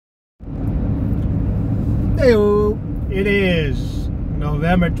Hey, it is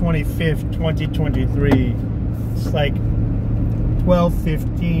November 25th, 2023. It's like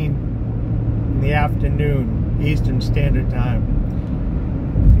 12:15 in the afternoon, Eastern Standard Time.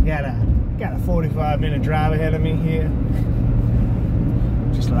 I got a 45-minute drive ahead of me here.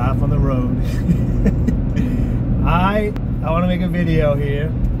 Just live on the road. I want to make a video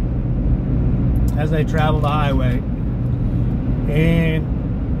here as I travel the highway, and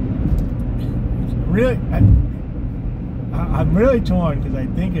really, I'm really torn because I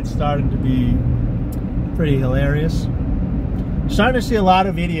think it's starting to be pretty hilarious. I'm starting to see a lot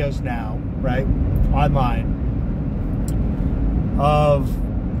of videos now, right, online, of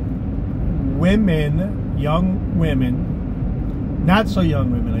women, young women, not so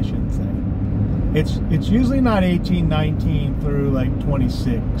young women, I shouldn't say. It's usually not 18, 19 through like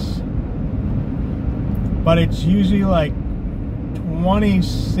 26, but it's usually like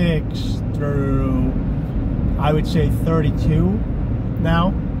 26 through, I would say, 32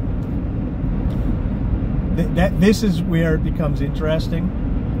 now. This is where it becomes interesting.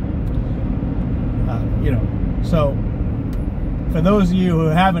 So for those of you who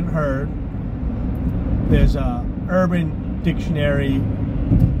haven't heard, there's a Urban Dictionary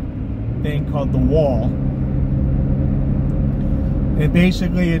thing called The Wall, and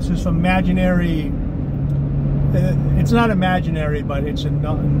basically it's this imaginary. It's not imaginary, but it's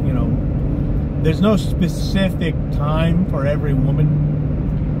there's no specific time for every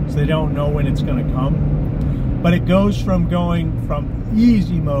woman, so they don't know when it's going to come. But it goes from going from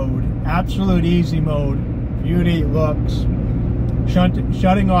easy mode, absolute easy mode, beauty, looks,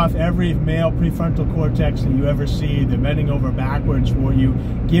 shutting off every male prefrontal cortex that you ever see. They're bending over backwards for you,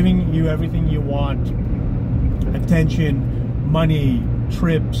 giving you everything you want: attention, money,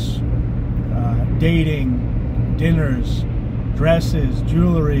 trips, dating, dinners, dresses,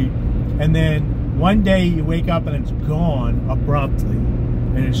 jewelry, and then one day you wake up and it's gone abruptly,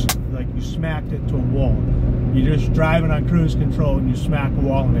 and it's like you smacked it to a wall. You're just driving on cruise control and you smack a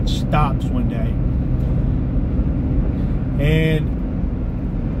wall and it stops one day. And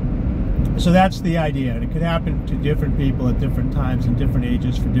so that's the idea, and it could happen to different people at different times and different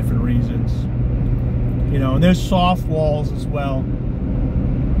ages for different reasons. And there's soft walls as well,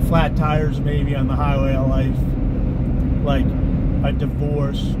 flat tires maybe on the highway of life, like a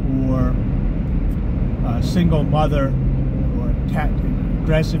divorce or a single mother, or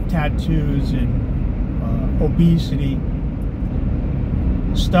aggressive tattoos and obesity,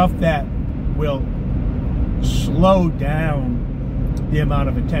 stuff that will slow down the amount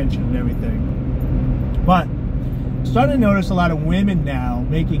of attention and everything. But I'm starting to notice a lot of women now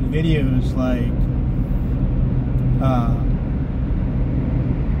making videos like,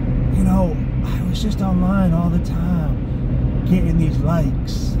 I was just online all the time getting these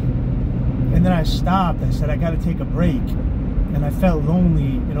likes, and then I stopped. I said, I got to take a break, and I felt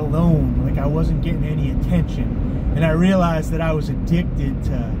lonely and alone, like I wasn't getting any attention, and I realized that I was addicted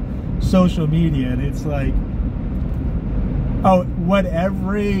to social media. And it's like, what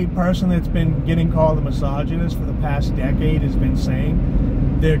every person that's been getting called a misogynist for the past decade has been saying,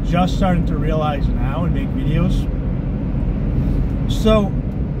 they're just starting to realize now and make videos. So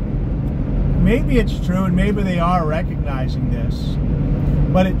maybe it's true, and maybe they are recognizing this,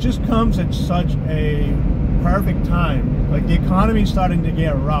 but it just comes at such a perfect time. Like, the economy's starting to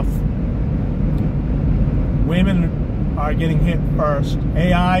get rough. Women are getting hit first.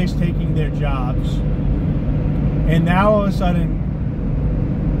 AI is taking their jobs. And now all of a sudden,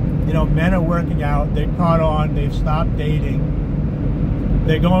 men are working out. They've caught on. They've stopped dating.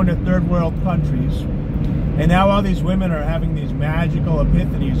 They're going to third world countries. And now all these women are having these magical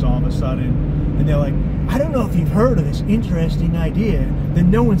epiphanies all of a sudden. And they're like, I don't know if you've heard of this interesting idea that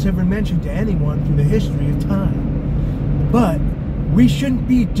no one's ever mentioned to anyone through the history of time. But we shouldn't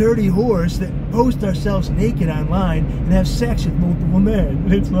be dirty whores that post ourselves naked online and have sex with multiple men.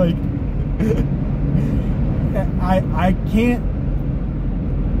 And it's like, I can't.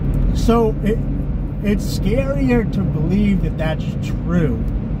 So it's scarier to believe that that's true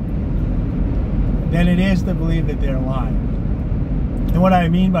than it is to believe that they're lying. And what I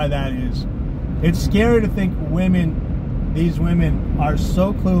mean by that is, it's scary to think these women are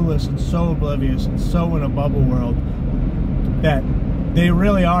so clueless and so oblivious and so in a bubble world that they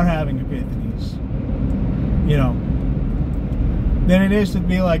really are having epiphanies, than it is to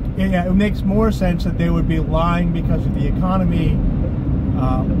be like, yeah, it makes more sense that they would be lying because of the economy,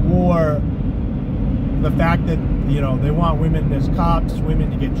 or the fact that, they want women as cops, women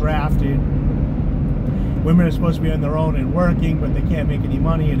to get drafted. Women are supposed to be on their own and working, but they can't make any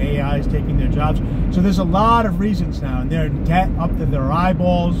money, and AI is taking their jobs. So there's a lot of reasons now, and they're in debt up to their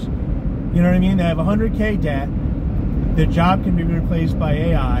eyeballs. You know what I mean? They have 100K debt. Their job can be replaced by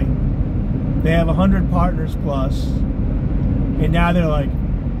AI. They have 100 partners plus. And now they're like,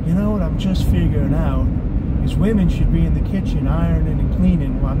 you know what I'm just figuring out is women should be in the kitchen ironing and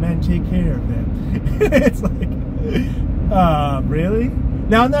cleaning while men take care of them. It's like, really?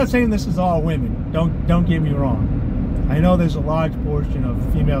 Now, I'm not saying this is all women. Don't get me wrong. I know there's a large portion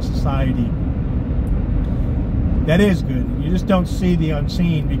of female society that is good. You just don't see the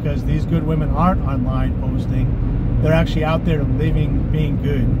unseen because these good women aren't online posting. They're actually out there living, being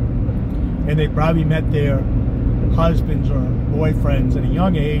good. And they probably met their husbands or boyfriends at a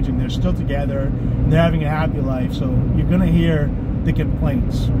young age and they're still together and they're having a happy life. So you're going to hear the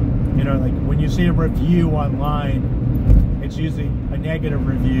complaints. You know, like when you see a review online, it's usually a negative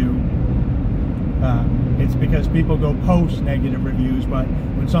review. It's because people go post negative reviews, but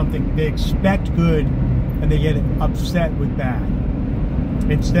when something, they expect good and they get upset with bad.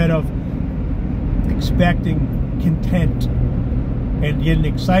 Instead of expecting content and getting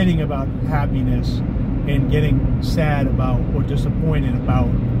exciting about happiness and getting sad about or disappointed about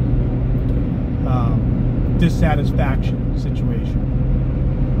dissatisfaction situation.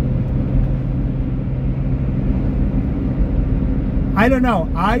 I don't know.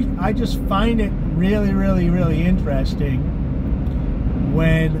 I just find it really, really, really interesting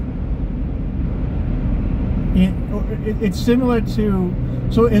when it's similar to.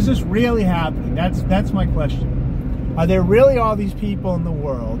 So is this really happening? That's my question. Are there really all these people in the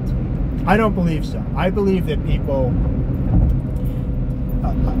world? I don't believe so. I believe that people.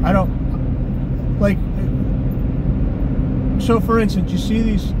 I don't like. So, for instance, you see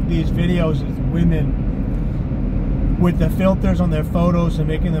these videos of women with the filters on their photos and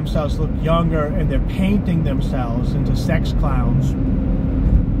making themselves look younger, and they're painting themselves into sex clowns,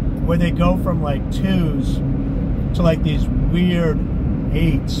 where they go from like 2s to like these weird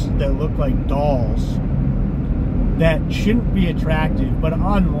 8s that look like dolls that shouldn't be attractive, but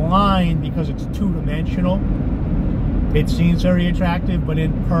online, because it's 2-dimensional, it seems very attractive, but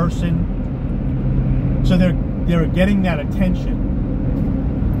in person, so they're getting that attention.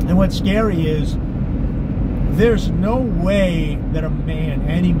 And what's scary is there's no way that a man,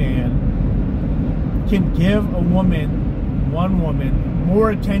 any man, can give a woman, one woman,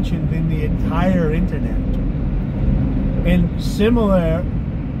 more attention than the entire internet. And similar,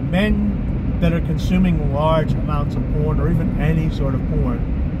 men that are consuming large amounts of porn, or even any sort of porn,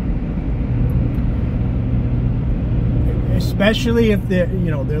 especially if they're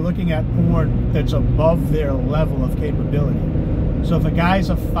looking at porn that's above their level of capability. So if a guy's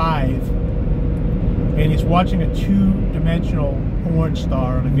a 5 and he's watching a 2-dimensional porn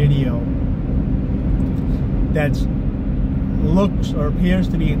star on a video that looks or appears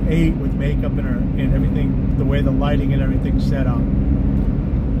to be an 8 with makeup and everything, the way the lighting and everything's set up,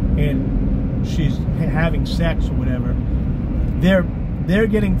 and she's having sex or whatever, they're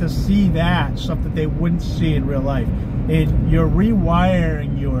getting to see that stuff that they wouldn't see in real life. And you're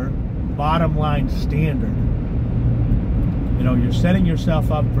rewiring your bottom line standard. You know, you're setting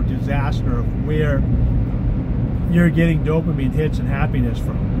yourself up for disaster of where you're getting dopamine hits and happiness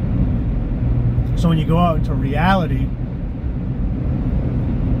from. So when you go out into reality,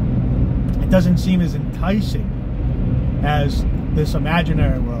 it doesn't seem as enticing as this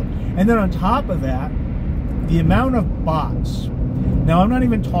imaginary world. And then on top of that, the amount of bots. Now, I'm not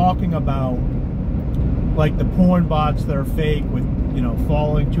even talking about like the porn bots that are fake with,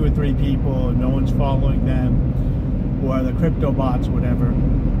 following 2 or 3 people and no one's following them, or the crypto bots or whatever.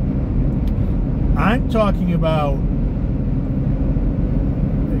 I'm talking about,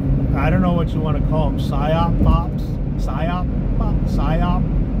 I don't know what you want to call them, psyop bots,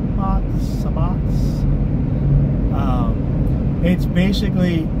 it's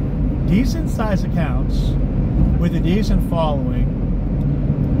basically decent sized accounts with a decent following,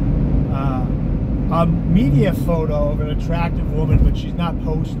 a media photo of an attractive woman, but she's not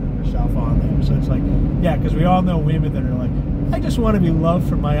posting herself on them. So it's like, yeah, because we all know women that are like, I just want to be loved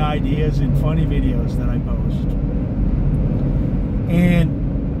for my ideas and funny videos that I post.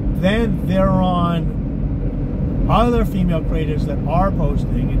 And then they're on other female creators that are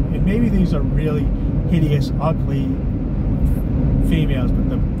posting, and maybe these are really hideous, ugly females,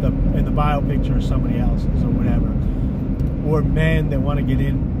 but in the bio picture is somebody else's or whatever. Or men that want to get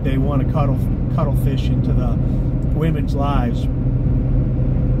in, they want to cuddle fish into the women's lives.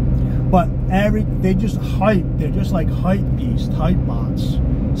 But they just hype. They're just like hype beasts, hype bots,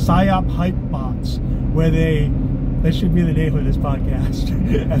 psyop hype bots. Where that should be the name of this podcast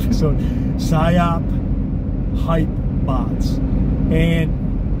episode. Psyop hype bots, and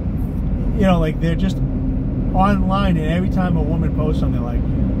like they're just online, and every time a woman posts something, like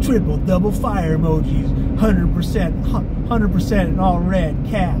triple, double fire emojis, 100%, 100% in all red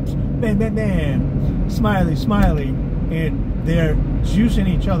caps, bam, bam, bam, smiley, smiley, and they're juicing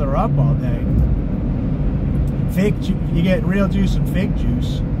each other up all day. You get real juice and fake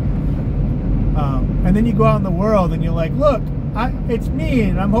juice, and then you go out in the world and you're like, look, it's me,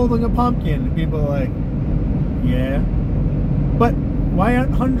 and I'm holding a pumpkin, and people are like, yeah, but why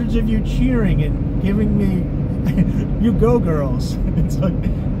aren't hundreds of you cheering and giving me you go girls? It's like,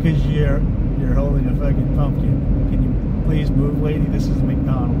 because you're holding a fucking pumpkin. Can you please move, lady? This is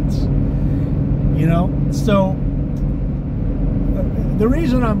McDonald's. You know? So the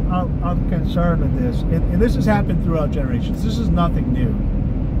reason I'm concerned with this, and this has happened throughout generations, this is nothing new.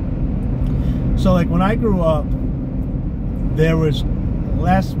 So like when I grew up, there was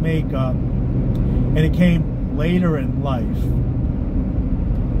less makeup, and it came later in life.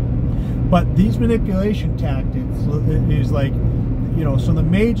 But these manipulation tactics is like, you know, so the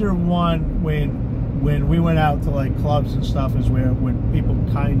major one when we went out to like clubs and stuff is when people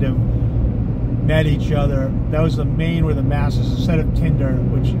kind of met each other. That was the main where the masses, instead of Tinder,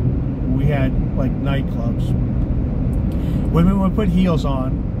 which we had like nightclubs. Women would put heels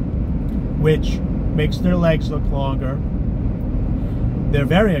on, which makes their legs look longer. They're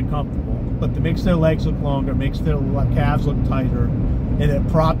very uncomfortable, but it makes their legs look longer, makes their calves look tighter, and it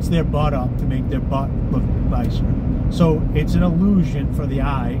props their butt up to make their butt look nicer. So it's an illusion for the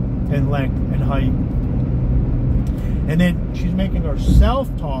eye and length and height. And then she's making herself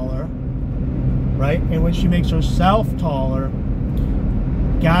taller, right? And when she makes herself taller,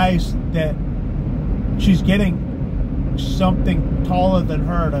 guys that she's getting something taller than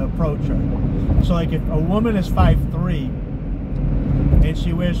her to approach her. So like if a woman is 5'3", and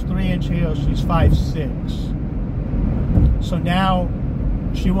she wears 3-inch heels, she's 5'6". So now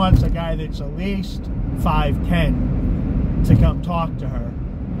she wants a guy that's at least 5'10" to come talk to her.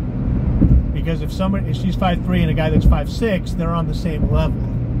 Because if she's 5'3" and a guy that's 5'6", they're on the same level.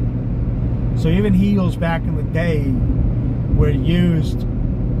 So even heels back in the day were used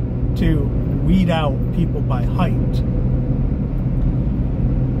to weed out people by height.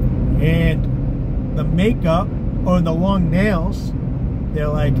 And the makeup or the long nails, they're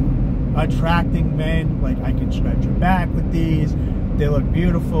like attracting men. Like, I can stretch your back with these. They look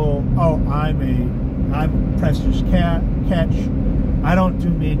beautiful. Oh, I'm Prester's catch. I don't do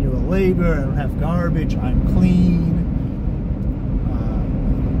manual labor. I don't have garbage. I'm clean.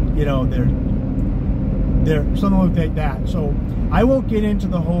 You know, they're something like that. So I won't get into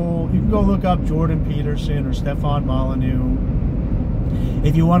the whole. You can go look up Jordan Peterson or Stefan Molyneux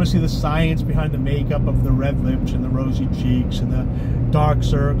if you want to see the science behind the makeup of the red lips and the rosy cheeks and the dark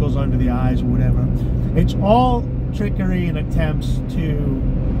circles under the eyes or whatever. It's all trickery and attempts to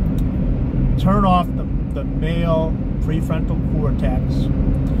turn off the male prefrontal cortex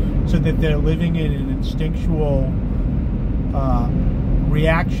so that they're living in an instinctual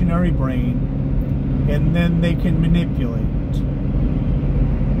reactionary brain, and then they can manipulate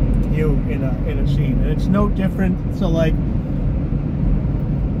you in a scene. And it's no different. So like,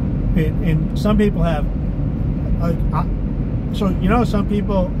 and some people have so you know, some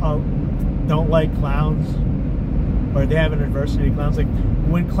people don't like clowns, or they have an adversity to clowns. Like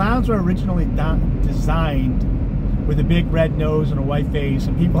when clowns were originally designed with a big red nose and a white face,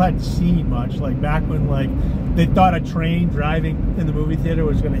 and people hadn't seen much, like back when like they thought a train driving in the movie theater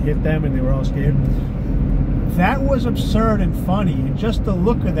was going to hit them and they were all scared. That was absurd and funny, and just the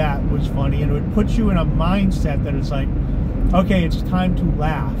look of that was funny, and it would put you in a mindset that it's like, okay, it's time to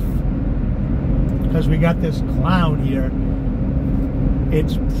laugh because we got this clown here.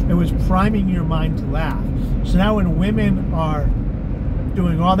 It was priming your mind to laugh. So now when women are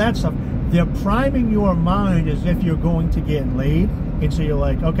doing all that stuff, they're priming your mind as if you're going to get laid. And so you're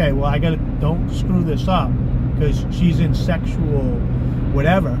like, okay, well, don't screw this up because she's in sexual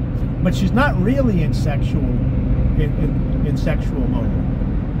whatever. But she's not really in sexual mode.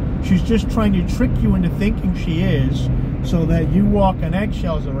 She's just trying to trick you into thinking she is, so that you walk on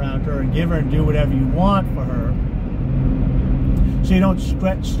eggshells around her and give her and do whatever you want for her. So you don't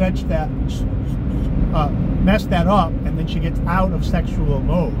stretch that, mess that up, and then she gets out of sexual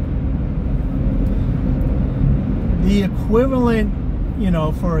mode. The equivalent, you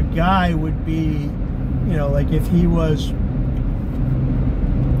know, for a guy would be, you know, like if he was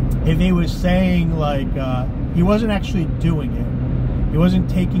saying like, he wasn't actually doing it. He wasn't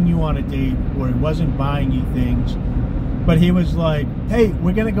taking you on a date, or he wasn't buying you things. But he was like, hey,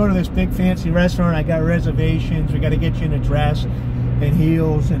 we're going to go to this big fancy restaurant. I got reservations. We got to get you in a dress and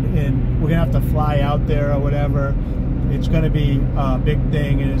heels, and we're going to have to fly out there or whatever. It's going to be a big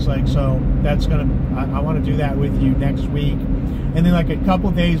thing. And it's like, so that's going to, I want to do that with you next week. And then like a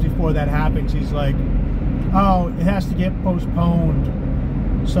couple days before that happens, he's like, oh, it has to get postponed.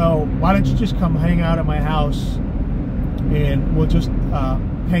 So why don't you just come hang out at my house and we'll just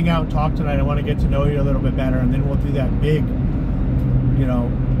hang out and talk tonight. I want to get to know you a little bit better. And then we'll do that big, you know,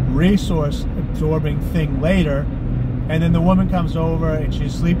 resource absorbing thing later. And then the woman comes over and she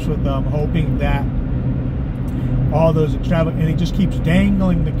sleeps with them, hoping that all those extravagant, and he just keeps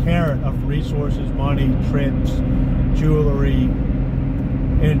dangling the carrot of resources, money, trips, jewelry,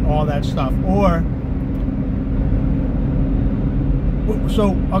 and all that stuff. Or,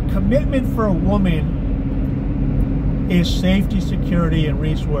 so a commitment for a woman is safety, security, and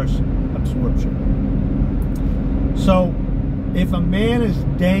resource absorption. So if a man is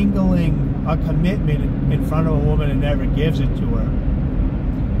dangling a commitment in front of a woman and never gives it to her,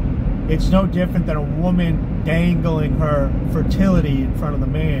 it's no different than a woman dangling her fertility in front of the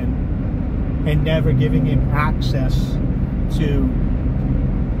man and never giving him access to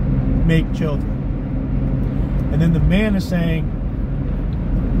make children. And then the man is saying,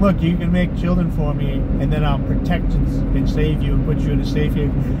 look, you can make children for me, and then I'll protect and save you and put you in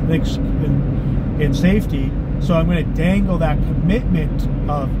safety. So I'm going to dangle that commitment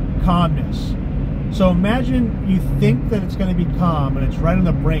of calmness. So imagine you think that it's going to be calm, and it's right on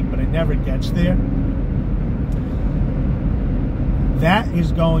the brink, but it never gets there. That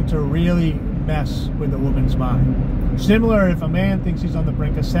is going to really mess with a woman's mind. Similar, if a man thinks he's on the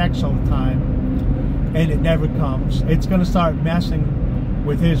brink of sex all the time, and it never comes, it's going to start messing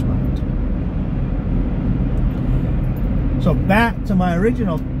with his mind. So back to my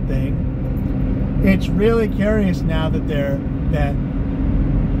original thing, it's really curious now that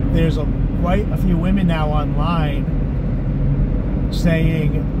there's quite a few women now online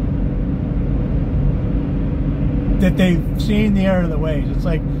saying that they've seen the error of the ways. It's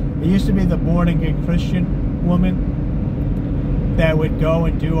like, it used to be the born-again Christian woman that would go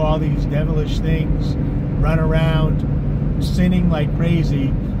and do all these devilish things, run around sinning like crazy,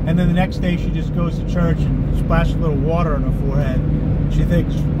 and then the next day she just goes to church and splashes a little water on her forehead. She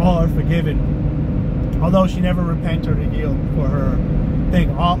thinks all are forgiven, although she never repented or healed for her thing.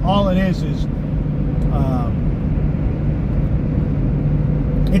 All it is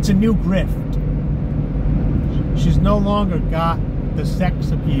it's a new grift. She's no longer got the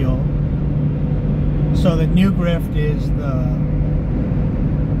sex appeal, so the new grift is the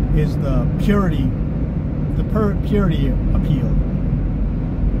purity appeal.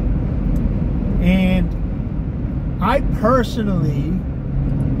 And I personally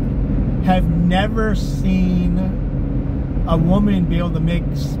have never seen a woman be able to make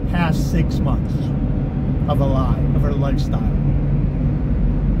past 6 months of a lie, of her lifestyle.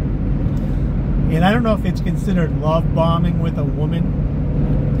 And I don't know if it's considered love bombing with a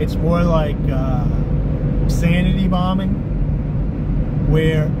woman. It's more like sanity bombing,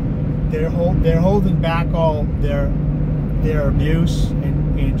 where they're holding back all their abuse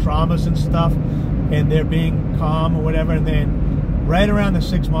and traumas and stuff, and they're being calm or whatever, and then right around the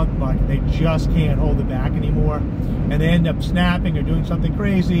 6-month mark, they just can't hold it back anymore, and they end up snapping or doing something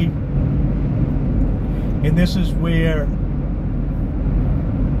crazy. And this is where,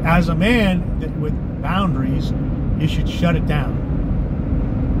 as a man with boundaries, you should shut it down.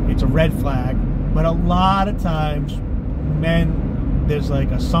 It's a red flag. But a lot of times, men, there's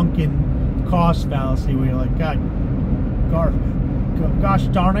like a sunken cost fallacy where you're like, gosh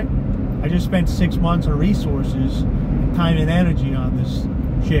darn it, I just spent 6 months of resources, time and energy on this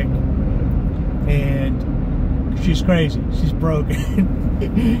chick, and she's crazy, she's broken,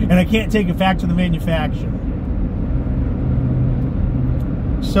 and I can't take it back to the manufacturer.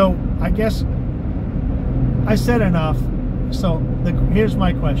 So I guess I said enough. So here's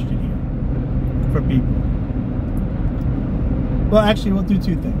my question here for people. Well, actually, we'll do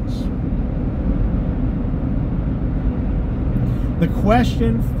two things. The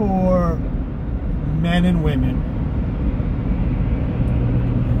question for men and women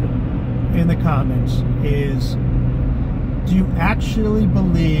in the comments is, do you actually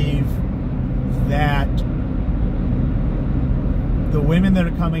believe that the women that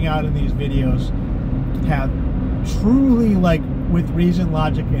are coming out in these videos have truly, like, with reason,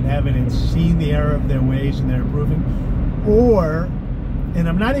 logic, and evidence, seen the error of their ways and they're improving? Or, and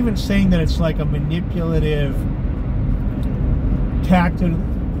I'm not even saying that it's like a manipulative tactic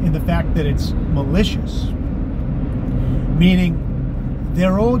in the fact that it's malicious, meaning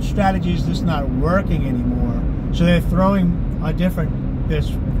their old strategy is just not working anymore, so they're throwing a different, they're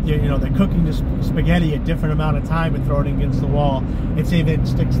cooking this spaghetti a different amount of time and throwing it against the wall and see if it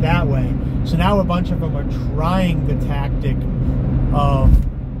sticks that way. So now a bunch of them are trying the tactic of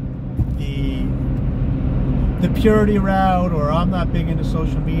the the purity route, or I'm not big into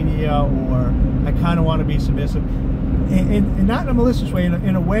social media, or I kind of want to be submissive. And not in a malicious way,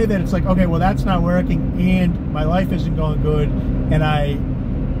 in a way that it's like, okay, well, that's not working, and my life isn't going good, and I,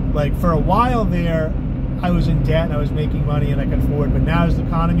 like, for a while there, I was in debt, and I was making money, and I could afford, but now as the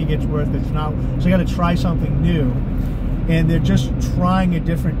economy gets worse, it's not, so I got to try something new. And they're just trying a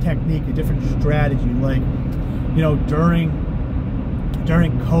different technique, a different strategy. Like, you know, during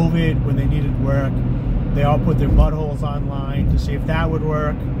COVID, when they needed work, they all put their buttholes online to see if that would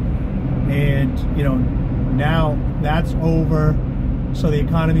work. And, you know, now that's over, so the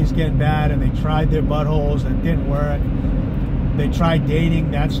economy's getting bad, and they tried their buttholes and it didn't work. They tried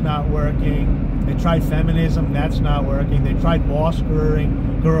dating, that's not working. They tried feminism, that's not working. They tried boss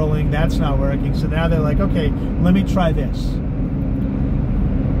girling, that's not working. So now they're like, okay, let me try this.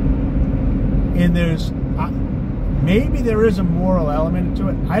 And there's, maybe there is a moral element to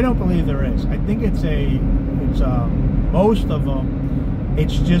it. I don't believe there is. I think it's most of them,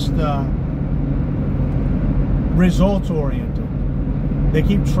 it's just results oriented. They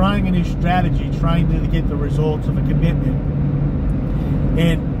keep trying a new strategy, trying to get the results of a commitment,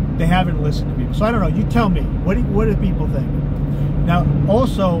 and they haven't listened to people. So I don't know. You tell me. What do people think? Now,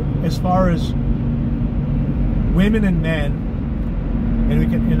 also, as far as women and men,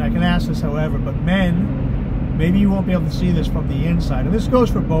 and I can ask this, however, but men, maybe you won't be able to see this from the inside, and this goes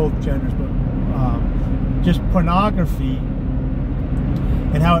for both genders, but just pornography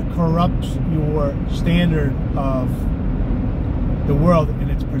and how it corrupts your standard of the world and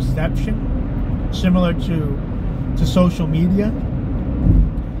its perception, similar to social media.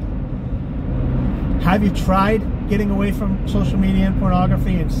 Have you tried getting away from social media and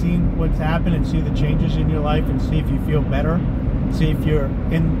pornography and seeing what's happened, and see the changes in your life, and see if you feel better, see if you're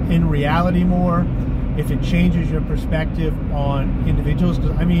in reality more, if it changes your perspective on individuals?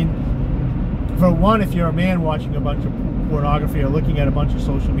 Because, I mean, for one, if you're a man watching a bunch of pornography or looking at a bunch of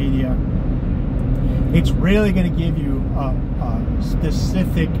social media, it's really going to give you a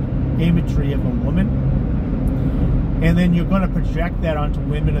specific imagery of a woman, and then you're going to project that onto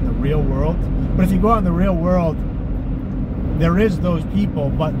women in the real world. But if you go out in the real world, there is those people,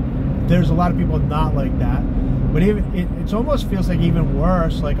 but there's a lot of people not like that. But even it almost feels like even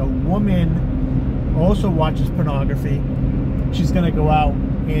worse, like a woman also watches pornography. She's going to go out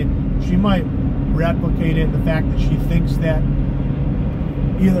and she might replicate it, the fact that she thinks that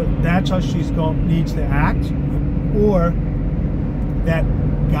either that's how she's needs to act, or that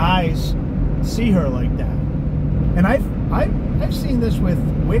guys see her like that. And I've seen this with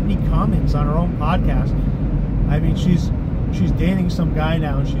Whitney Cummings on her own podcast. I mean, she's dating some guy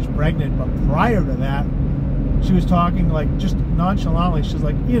now and she's pregnant, but prior to that, she was talking like just nonchalantly. She's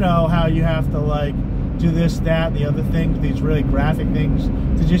like, you know how you have to like do this, that, the other things, these really graphic things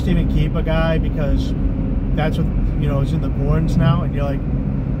to just even keep a guy, because that's what, you know, is in the porns now. And you're like,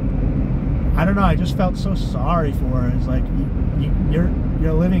 I don't know, I just felt so sorry for her. It's like you're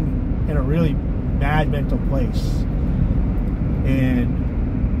living in a really bad mental place,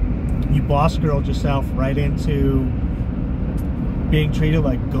 and you boss girled yourself right into being treated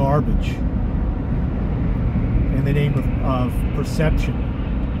like garbage in the name of perception.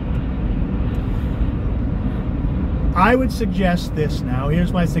 I would suggest this now.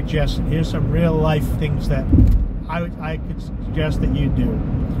 Here's my suggestion. Here's some real life things that I could suggest that you do.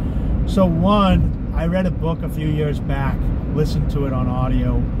 So one, I read a book a few years back, listened to it on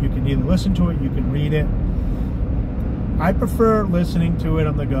audio. You can either listen to it, you can read it. I prefer listening to it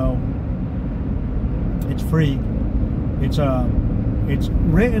on the go. It's free. It's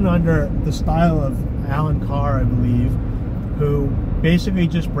written under the style of Alan Carr, I believe, who basically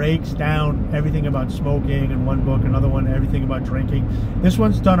just breaks down everything about smoking in one book, another one, everything about drinking. This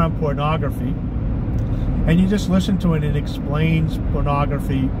one's done on pornography. And you just listen to it, and it explains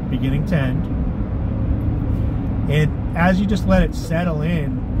pornography beginning to end. And as you just let it settle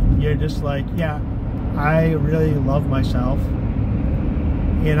in, you're just like, yeah, I really love myself,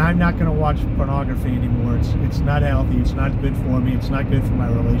 and I'm not going to watch pornography anymore. It's not healthy. It's not good for me. It's not good for my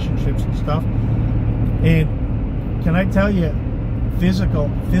relationships and stuff. And can I tell you,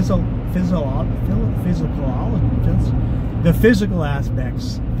 the physical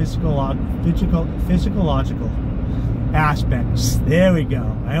aspects, physiological aspects. There we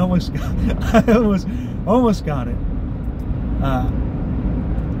go. I almost got it.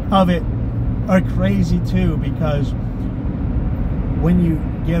 Of it are crazy too, because when you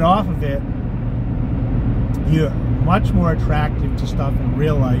get off of it, you're much more attractive to stuff in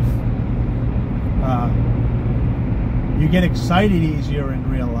real life. You get excited easier in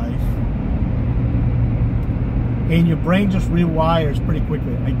real life. and your brain just rewires pretty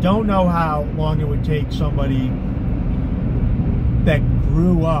quickly. I don't know how long it would take somebody that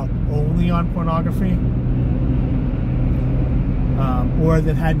grew up only on pornography, or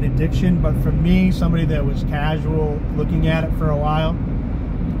that had an addiction, but for me, somebody that was casual looking at it for a while,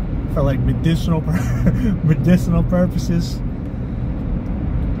 for like medicinal purposes,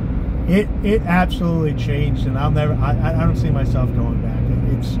 it absolutely changed, and I don't see myself going back.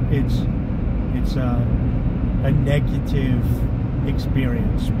 It's a negative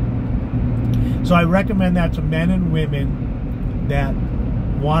experience. So I recommend that to men and women that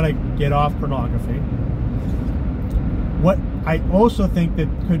want to get off pornography. What I also think that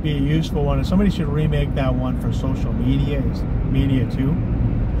could be a useful one, and somebody should remake that one for social media, is media too.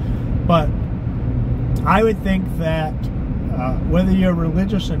 But I would think that whether you're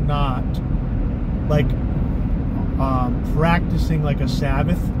religious or not, like practicing like a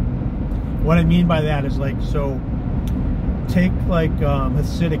Sabbath. What I mean by that is, like, so take like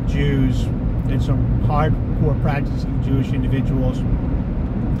Hasidic Jews and some hardcore practicing Jewish individuals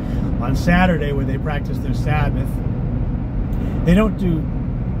on Saturday, where they practice their Sabbath. They don't do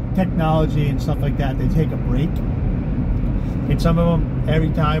technology and stuff like that. They take a break. And some of them, every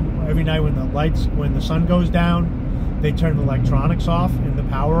night when the sun goes down, they turn the electronics off and the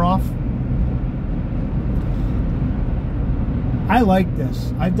power off. I like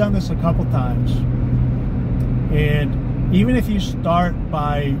this. I've done this a couple times. And even if you start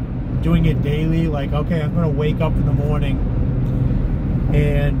by doing it daily, like, okay, I'm going to wake up in the morning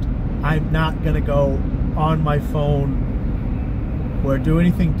and I'm not going to go on my phone or do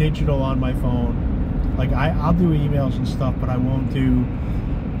anything digital on my phone. Like, I'll do emails and stuff, but I won't do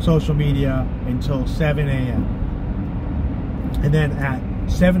social media until 7 a.m. And then at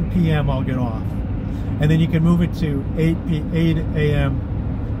 7 p.m. I'll get off. And then you can move it to 8 a.m.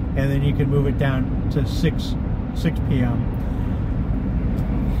 and then you can move it down to 6 p.m.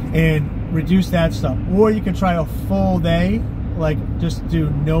 and reduce that stuff. Or you can try a full day, like just do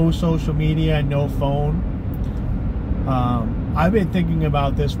no social media and no phone. I've been thinking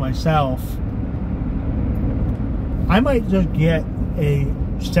about this myself. I might just get a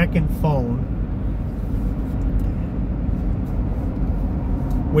second phone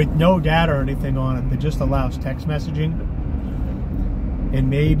with no data or anything on it that just allows text messaging, and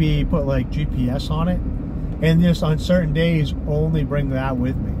maybe put like GPS on it, and just on certain days only bring that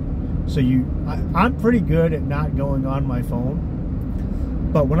with me. So I'm pretty good at not going on my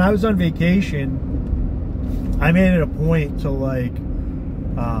phone, but when I was on vacation, I made it a point to like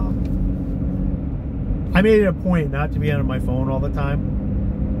I made it a point not to be on my phone all the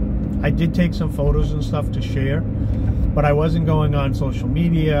time. I did take some photos and stuff to share, but I wasn't going on social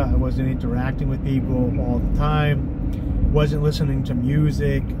media. I wasn't interacting with people all the time. Wasn't listening to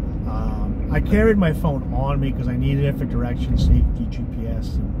music. I carried my phone on me because I needed it for direction, safety,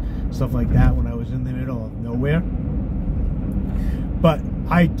 GPS, and stuff like that when I was in the middle of nowhere. But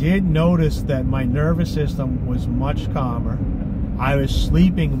I did notice that my nervous system was much calmer. I was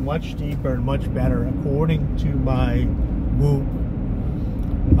sleeping much deeper and much better according to my Whoop.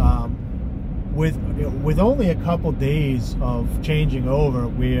 With only a couple days of changing over,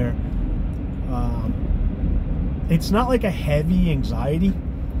 where it's not like a heavy anxiety,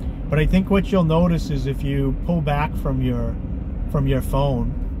 but I think what you'll notice is if you pull back from your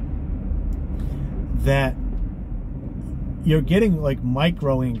phone, that you're getting like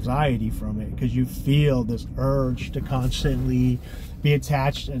micro anxiety from it, because you feel this urge to constantly be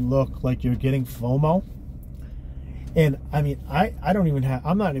attached and look like you're getting FOMO. And I mean, I don't even have,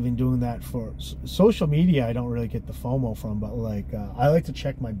 I'm not even doing that for social media. I don't really get the FOMO from, but like, I like to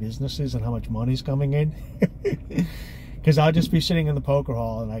check my businesses and how much money's coming in. Because I'll just be sitting in the poker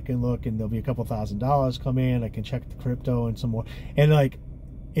hall and I can look and there'll be a couple $1,000s come in. I can check the crypto and some more. And like,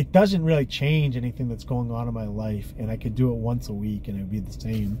 it doesn't really change anything that's going on in my life. And I could do it once a week and it would be the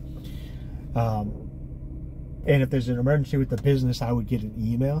same. And if there's an emergency with the business, I would get an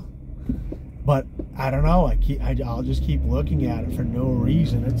email. But I don't know. I'll just keep looking at it for no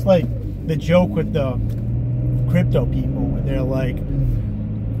reason. It's like the joke with the crypto people when they're like,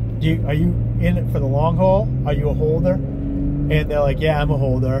 "Are you in it for the long haul? Are you a holder?" And they're like, "Yeah, I'm a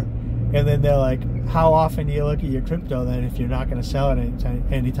holder." And then they're like, "How often do you look at your crypto then if you're not going to sell it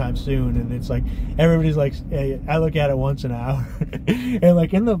anytime soon?" And it's like everybody's like, "Hey, I look at it once an hour." And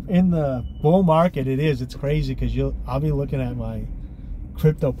like in the bull market, it's crazy because I'll be looking at my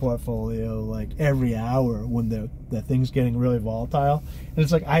crypto portfolio like every hour when the thing's getting really volatile, and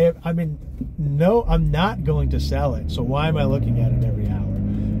it's like I'm not going to sell it, so why am I looking at it every hour?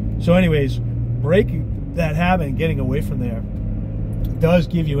 So anyways, breaking that habit and getting away from there, does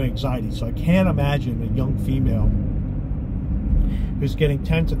give you anxiety. So I can't imagine a young female who's getting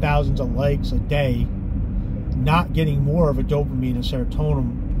tens of thousands of likes a day not getting more of a dopamine and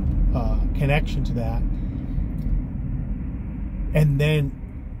serotonin connection to that. And then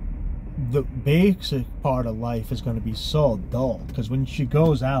the basic part of life is going to be so dull, because when she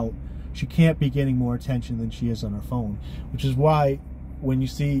goes out, she can't be getting more attention than she is on her phone, which is why when you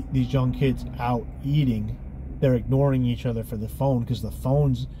see these young kids out eating, they're ignoring each other for the phone, because the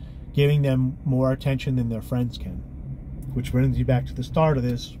phone's giving them more attention than their friends can. Which brings you back to the start of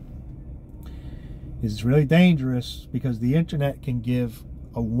this. It's really dangerous, because the internet can give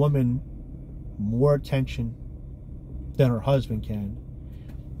a woman more attention than her husband can.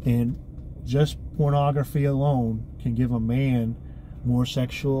 And just pornography alone can give a man more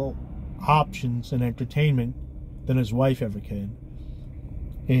sexual options and entertainment than his wife ever can.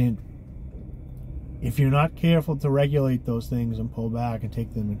 And if you're not careful to regulate those things and pull back and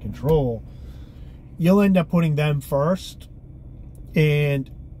take them in control, you'll end up putting them first, and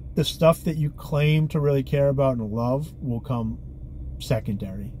the stuff that you claim to really care about and love will come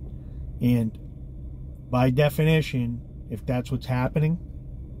secondary. And by definition, if that's what's happening,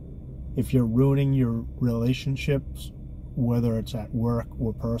 if you're ruining your relationships, whether it's at work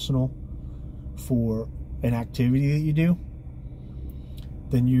or personal, for an activity that you do,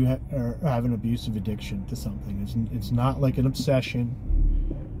 then you have an abusive addiction to something. It's not like an obsession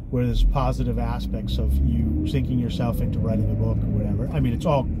where there's positive aspects of you sinking yourself into writing a book or whatever. I mean, it's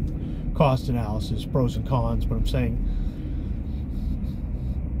all cost analysis, pros and cons, but I'm saying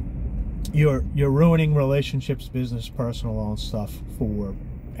you're ruining relationships, business, personal, all stuff for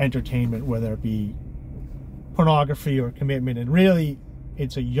entertainment, whether it be pornography or commitment. And really,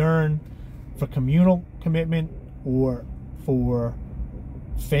 it's a yearn for communal commitment or for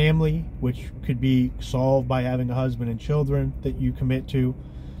family, which could be solved by having a husband and children that you commit to.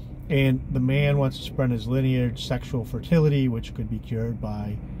 And the man wants to spread his lineage, sexual fertility, which could be cured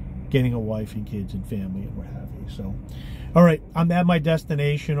by getting a wife and kids and family and what have you. So, all right, I'm at my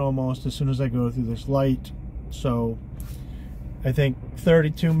destination almost as soon as I go through this light. So I think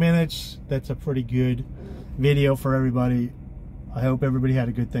 32 minutes, that's a pretty good video for everybody. I hope everybody had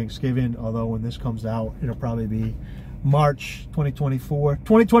a good Thanksgiving, although when this comes out, it'll probably be March 2024.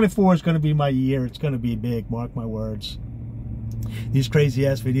 2024 is going to be my year. It's going to be big, mark my words. These crazy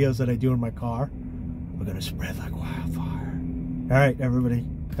ass videos that I do in my car are going to spread like wildfire. All right, everybody,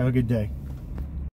 have a good day.